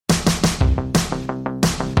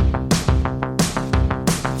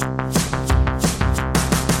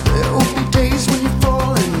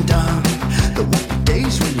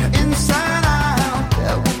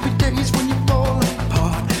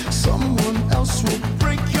else will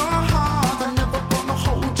break your heart. I'm never gonna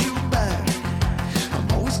hold you back.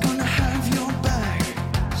 I'm always gonna have your back.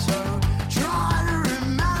 So try to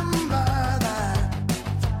remember that.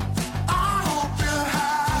 I hope you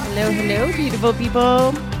have. Hello, beautiful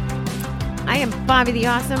people. I am Bobby the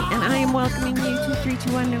Awesome, and I am welcoming you to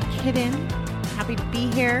 321 No Kidding. Happy to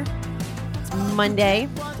be here. It's Monday,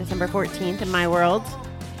 December 14th in my world,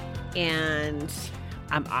 and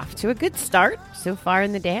I'm off to a good start so far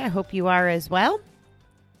in the day. I hope you are as well.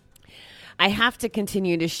 I have to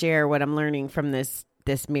continue to share what I'm learning from this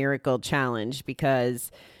miracle challenge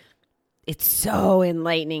because it's so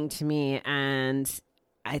enlightening to me, and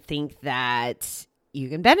I think that you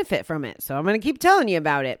can benefit from it. So I'm going to keep telling you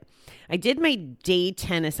about it. I did my day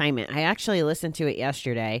 10 assignment. I actually listened to it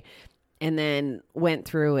yesterday and then went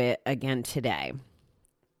through it again today.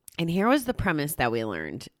 And here was the premise that we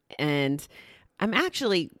learned. And I'm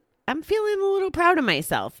feeling a little proud of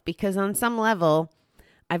myself because on some level,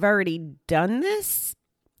 I've already done this,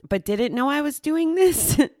 but didn't know I was doing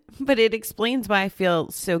this. But it explains why I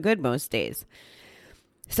feel so good most days.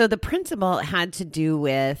 So the principle had to do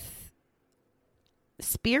with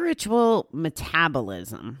spiritual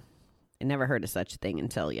metabolism. I never heard of such a thing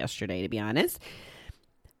until yesterday, to be honest.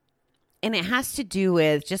 And it has to do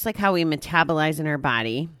with just like how we metabolize in our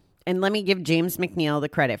body. And let me give James McNeil the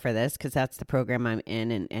credit for this because that's the program I'm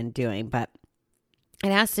in and doing. But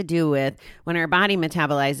it has to do with when our body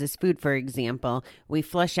metabolizes food, for example, we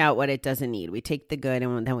flush out what it doesn't need. We take the good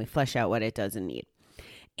and then we flush out what it doesn't need.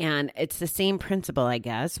 And it's the same principle, I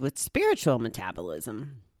guess, with spiritual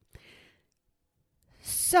metabolism.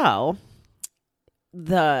 So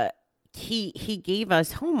he gave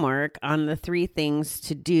us homework on the 3 things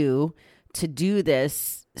to do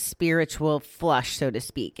this spiritual flush, so to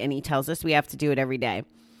speak. And he tells us we have to do it every day.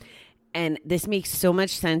 And this makes so much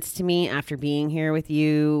sense to me after being here with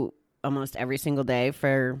you almost every single day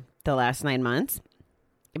for the last 9 months,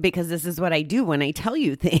 because this is what I do when I tell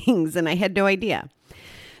you things, and I had no idea.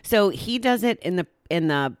 So he does it in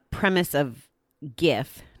the premise of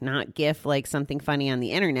GIF, not GIF like something funny on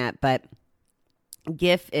the internet, but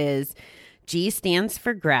GIF is G stands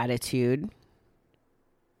for gratitude.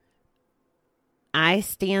 I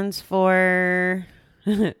stands for,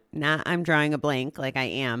 I'm drawing a blank like I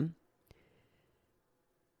am.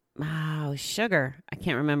 Oh, sugar. I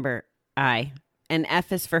can't remember. I. And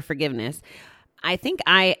F is for forgiveness. I think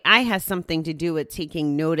I has something to do with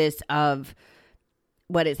taking notice of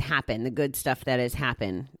what has happened, the good stuff that has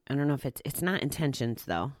happened. I don't know if it's not intentions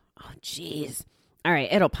though. Oh, geez. All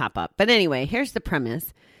right, it'll pop up. But anyway, here's the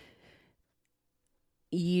premise.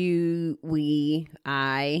 Whoever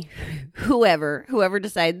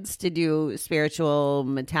decides to do spiritual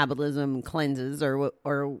metabolism cleanses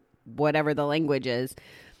or whatever the language is,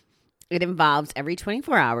 it involves every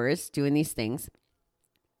 24 hours doing these things.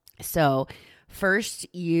 So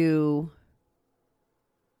first you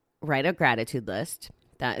write a gratitude list.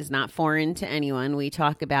 That is not foreign to anyone. We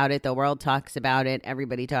talk about it. The world talks about it.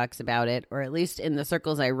 Everybody talks about it. Or at least in the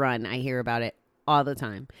circles I run, I hear about it all the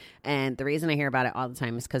time. And the reason I hear about it all the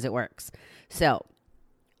time is because it works. So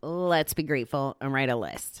let's be grateful and write a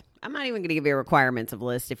list. I'm not even going to give you requirements of a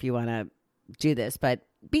list if you want to do this, but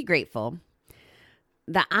be grateful.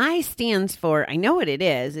 The I stands for, I know what it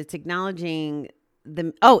is. It's acknowledging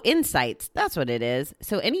insights. That's what it is.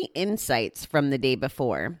 So any insights from the day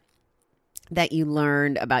before that you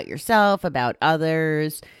learned about yourself, about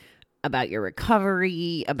others, about your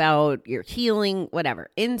recovery, about your healing, whatever,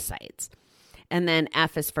 insights. And then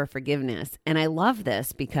F is for forgiveness. And I love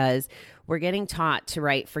this because we're getting taught to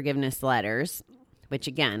write forgiveness letters, which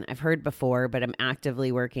again, I've heard before, but I'm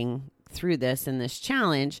actively working through this in this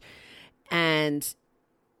challenge. And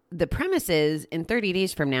the premise is in 30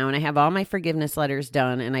 days from now, and I have all my forgiveness letters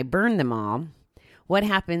done and I burn them all, what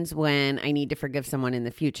happens when I need to forgive someone in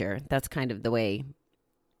the future? That's kind of the way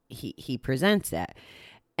he presents it.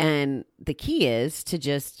 And the key is to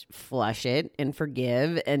just flush it and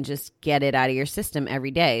forgive and just get it out of your system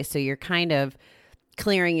every day. So you're kind of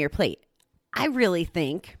clearing your plate. I really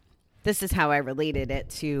think this is how I related it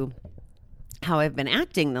to how I've been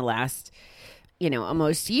acting the last,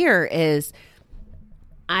 almost year is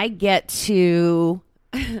I get to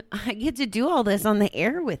do all this on the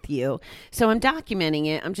air with you. So I'm documenting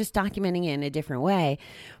it. I'm just documenting it in a different way.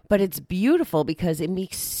 But it's beautiful because it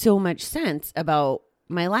makes so much sense about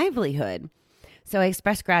my livelihood. So I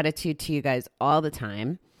express gratitude to you guys all the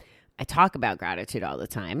time. I talk about gratitude all the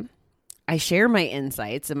time. I share my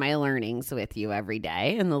insights and my learnings with you every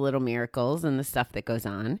day and the little miracles and the stuff that goes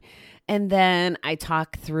on. And then I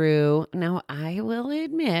talk through, now I will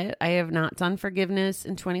admit, I have not done forgiveness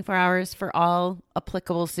in 24 hours for all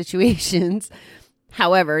applicable situations.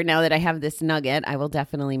 However, now that I have this nugget, I will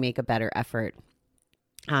definitely make a better effort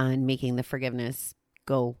on making the forgiveness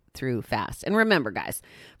go through fast. And remember, guys,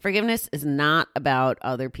 forgiveness is not about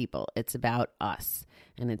other people. It's about us.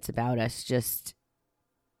 And it's about us just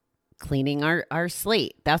cleaning our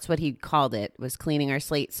slate. That's what he called it, was cleaning our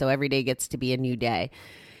slate. So every day gets to be a new day.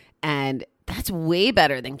 And that's way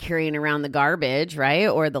better than carrying around the garbage, right?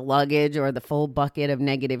 Or the luggage or the full bucket of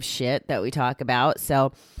negative shit that we talk about.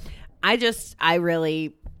 So I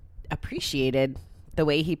really appreciated the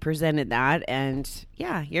way he presented that. And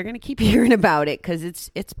yeah, you're going to keep hearing about it because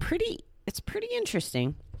it's pretty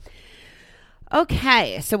interesting.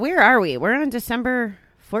 Okay. So where are we? We're on December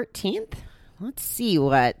 14th. Let's see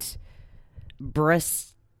what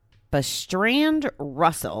Bestrand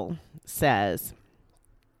Russell says.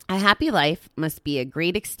 A happy life must be a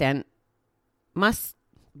great extent, let's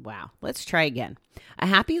try again. A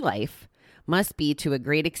happy life must be to a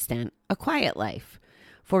great extent a quiet life,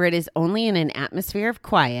 for it is only in an atmosphere of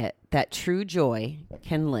quiet that true joy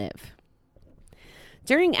can live.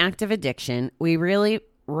 During active addiction, we really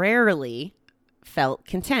rarely felt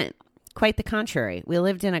content. Quite the contrary. We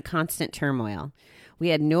lived in a constant turmoil. We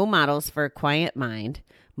had no models for a quiet mind,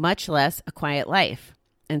 much less a quiet life.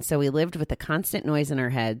 And so we lived with a constant noise in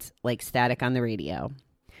our heads, like static on the radio.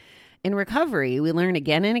 In recovery, we learn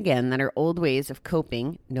again and again that our old ways of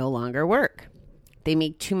coping no longer work. They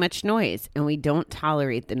make too much noise, and we don't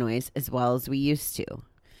tolerate the noise as well as we used to.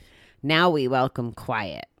 Now we welcome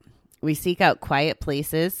quiet. We seek out quiet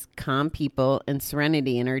places, calm people, and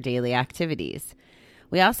serenity in our daily activities.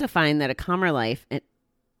 We also find that a calmer life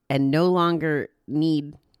and no longer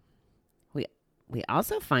need we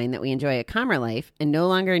also find that we enjoy a calmer life and no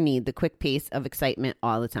longer need the quick pace of excitement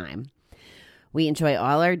all the time. We enjoy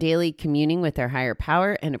all our daily communing with our higher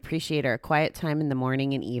power and appreciate our quiet time in the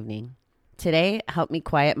morning and evening. Today, help me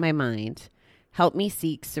quiet my mind. Help me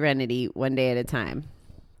seek serenity one day at a time.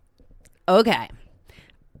 Okay.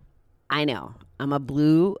 I know I'm a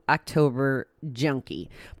Blue October junkie,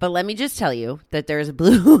 but let me just tell you that there's a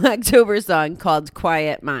Blue October song called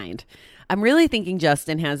Quiet Mind. I'm really thinking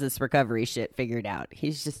Justin has this recovery shit figured out.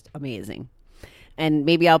 He's just amazing. And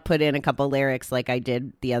maybe I'll put in a couple lyrics like I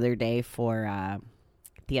did the other day for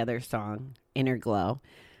the other song, Inner Glow.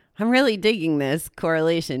 I'm really digging this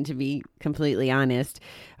correlation, to be completely honest.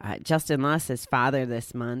 Justin lost his father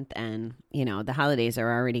this month, and, you know, the holidays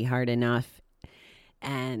are already hard enough.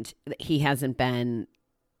 And he hasn't been,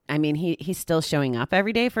 I mean, he's still showing up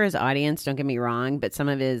every day for his audience, don't get me wrong, but some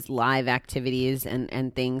of his live activities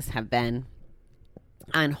and things have been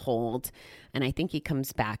on hold. And I think he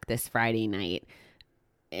comes back this Friday night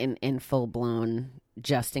in full-blown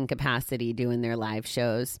Justin capacity doing their live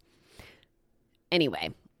shows. Anyway,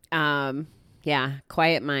 yeah,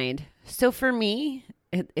 Quiet Mind. So for me,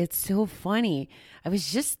 it's so funny. I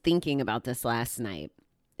was just thinking about this last night,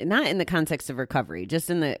 not in the context of recovery, just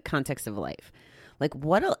in the context of life. Like,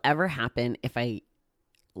 what'll ever happen if I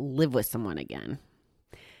live with someone again?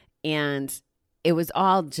 And it was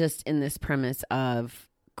all just in this premise of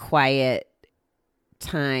quiet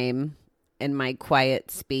time and my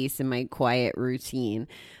quiet space and my quiet routine.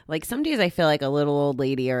 Like, some days I feel like a little old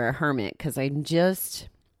lady or a hermit because I'm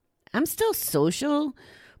still social,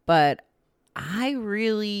 but I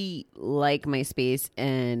really like my space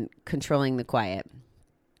and controlling the quiet.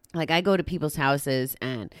 Like, I go to people's houses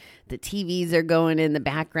and the TVs are going in the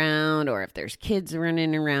background, or if there's kids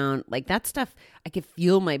running around, like that stuff, I could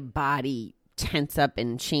feel my body tense up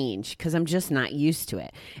and change because I'm just not used to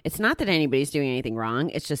it. It's not that anybody's doing anything wrong.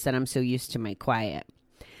 It's just that I'm so used to my quiet.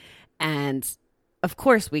 And of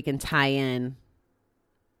course, we can tie in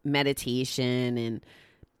meditation and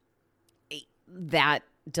that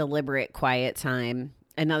deliberate quiet time.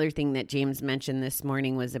 Another thing that James mentioned this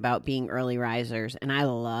morning was about being early risers. And I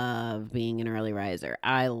love being an early riser.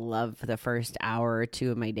 I love the first hour or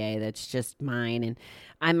two of my day. That's just mine. And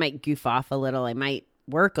I might goof off a little. I might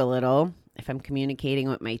work a little if I'm communicating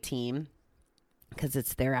with my team because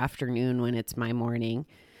it's their afternoon when it's my morning.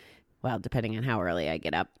 Well, depending on how early I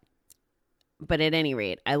get up. But at any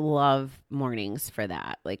rate, I love mornings for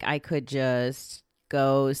that. Like, I could just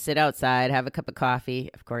go sit outside, have a cup of coffee,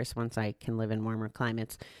 of course, once I can live in warmer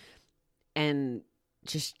climates, and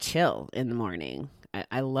just chill in the morning.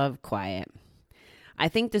 I love quiet. I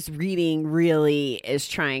think this reading really is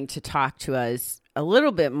trying to talk to us a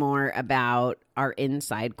little bit more about our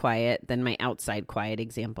inside quiet than my outside quiet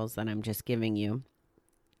examples that I'm just giving you.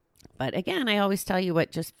 But again, I always tell you what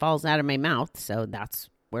just falls out of my mouth. So that's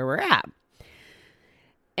where we're at.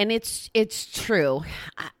 And it's true.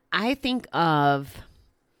 I think of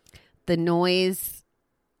the noise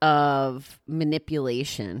of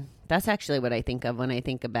manipulation. That's actually what I think of when I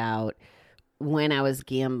think about when I was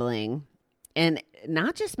gambling, and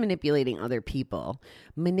not just manipulating other people,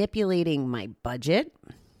 manipulating my budget,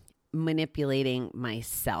 manipulating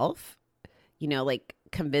myself, like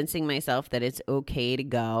convincing myself that it's okay to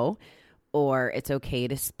go, or it's okay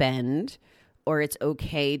to spend, or it's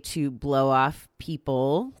okay to blow off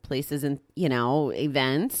people, places, and,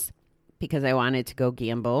 events because I wanted to go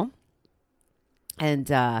gamble. And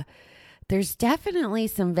there's definitely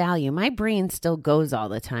some value. My brain still goes all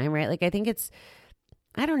the time, right? Like, I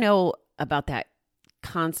don't know about that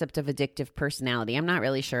concept of addictive personality. I'm not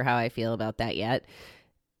really sure how I feel about that yet.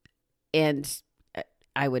 And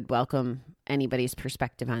I would welcome anybody's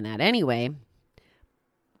perspective on that anyway.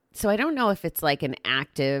 So I don't know if it's like an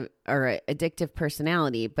active or addictive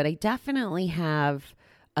personality, but I definitely have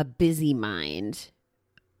a busy mind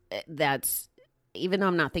that's, even though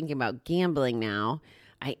I'm not thinking about gambling now,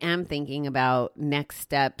 I am thinking about next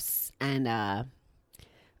steps, and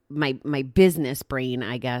my business brain,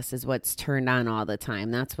 I guess, is what's turned on all the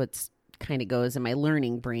time. That's what's kind of goes in my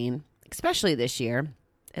learning brain, especially this year.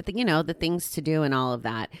 I think, the things to do and all of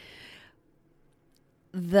that.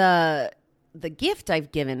 The gift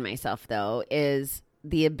I've given myself, though, is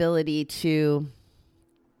the ability to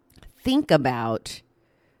think about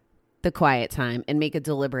the quiet time and make a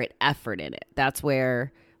deliberate effort in it. That's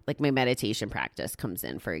where, like, my meditation practice comes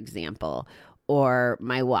in, for example, or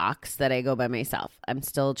my walks that I go by myself. I'm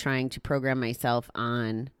still trying to program myself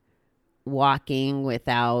on walking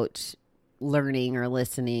without learning or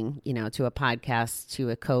listening, to a podcast, to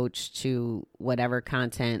a coach, to whatever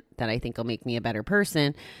content that I think will make me a better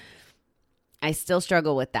person. I still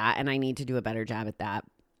struggle with that, and I need to do a better job at that.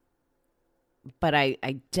 But I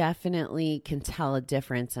definitely can tell a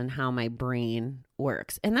difference on how my brain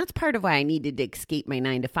works. And that's part of why I needed to escape my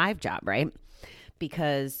 9-to-5 job, right?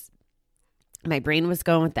 Because my brain was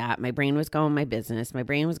going with that. My brain was going with my business. My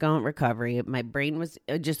brain was going with recovery. My brain was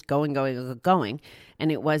just going.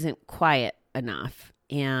 And it wasn't quiet enough.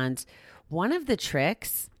 And one of the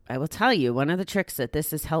tricks, I will tell you, one of the tricks that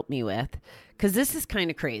this has helped me with, because this is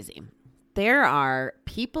kind of crazy. There are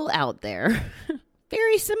people out there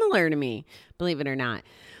very similar to me, believe it or not.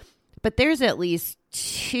 But there's at least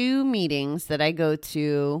 2 meetings that I go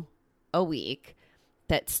to a week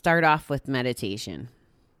that start off with meditation.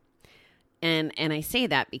 And I say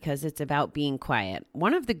that because it's about being quiet.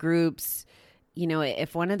 One of the groups,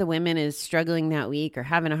 if one of the women is struggling that week or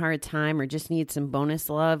having a hard time or just needs some bonus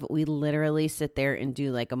love, we literally sit there and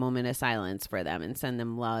do like a moment of silence for them and send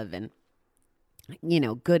them love and,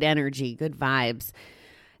 good energy, good vibes.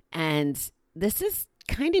 And this is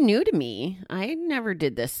kind of new to me. I never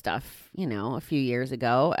did this stuff, a few years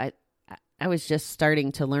ago. I was just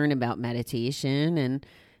starting to learn about meditation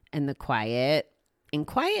and the quiet. And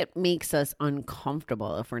quiet makes us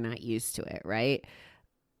uncomfortable if we're not used to it, right?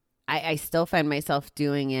 I still find myself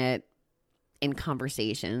doing it in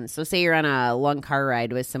conversations. So say you're on a long car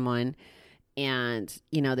ride with someone and,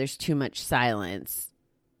 there's too much silence.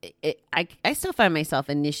 I still find myself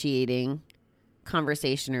initiating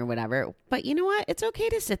conversation or whatever. But you know what? It's okay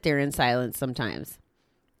to sit there in silence sometimes.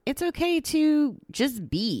 It's okay to just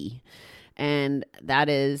be. And that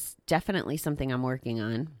is definitely something I'm working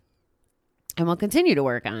on. And will continue to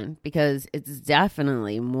work on, because it's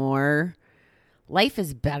definitely life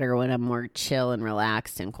is better when I'm more chill and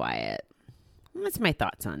relaxed and quiet. That's my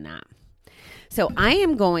thoughts on that. So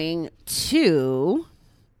I'm going to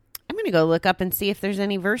go look up and see if there's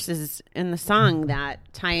any verses in the song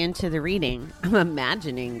that tie into the reading. I'm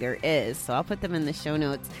imagining there is. So I'll put them in the show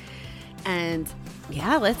notes. And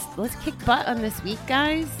yeah, let's kick butt on this week,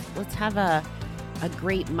 guys. Let's have a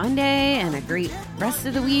great Monday and a great rest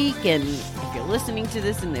of the week. And if you're listening to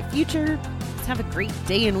this in the future, let's have a great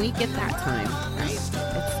day and week at that time, right?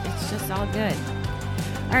 It's just all good.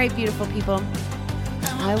 All right, beautiful people.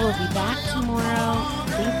 I will be back tomorrow.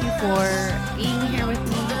 Thank you for being here with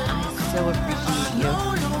me. I so appreciate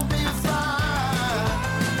you.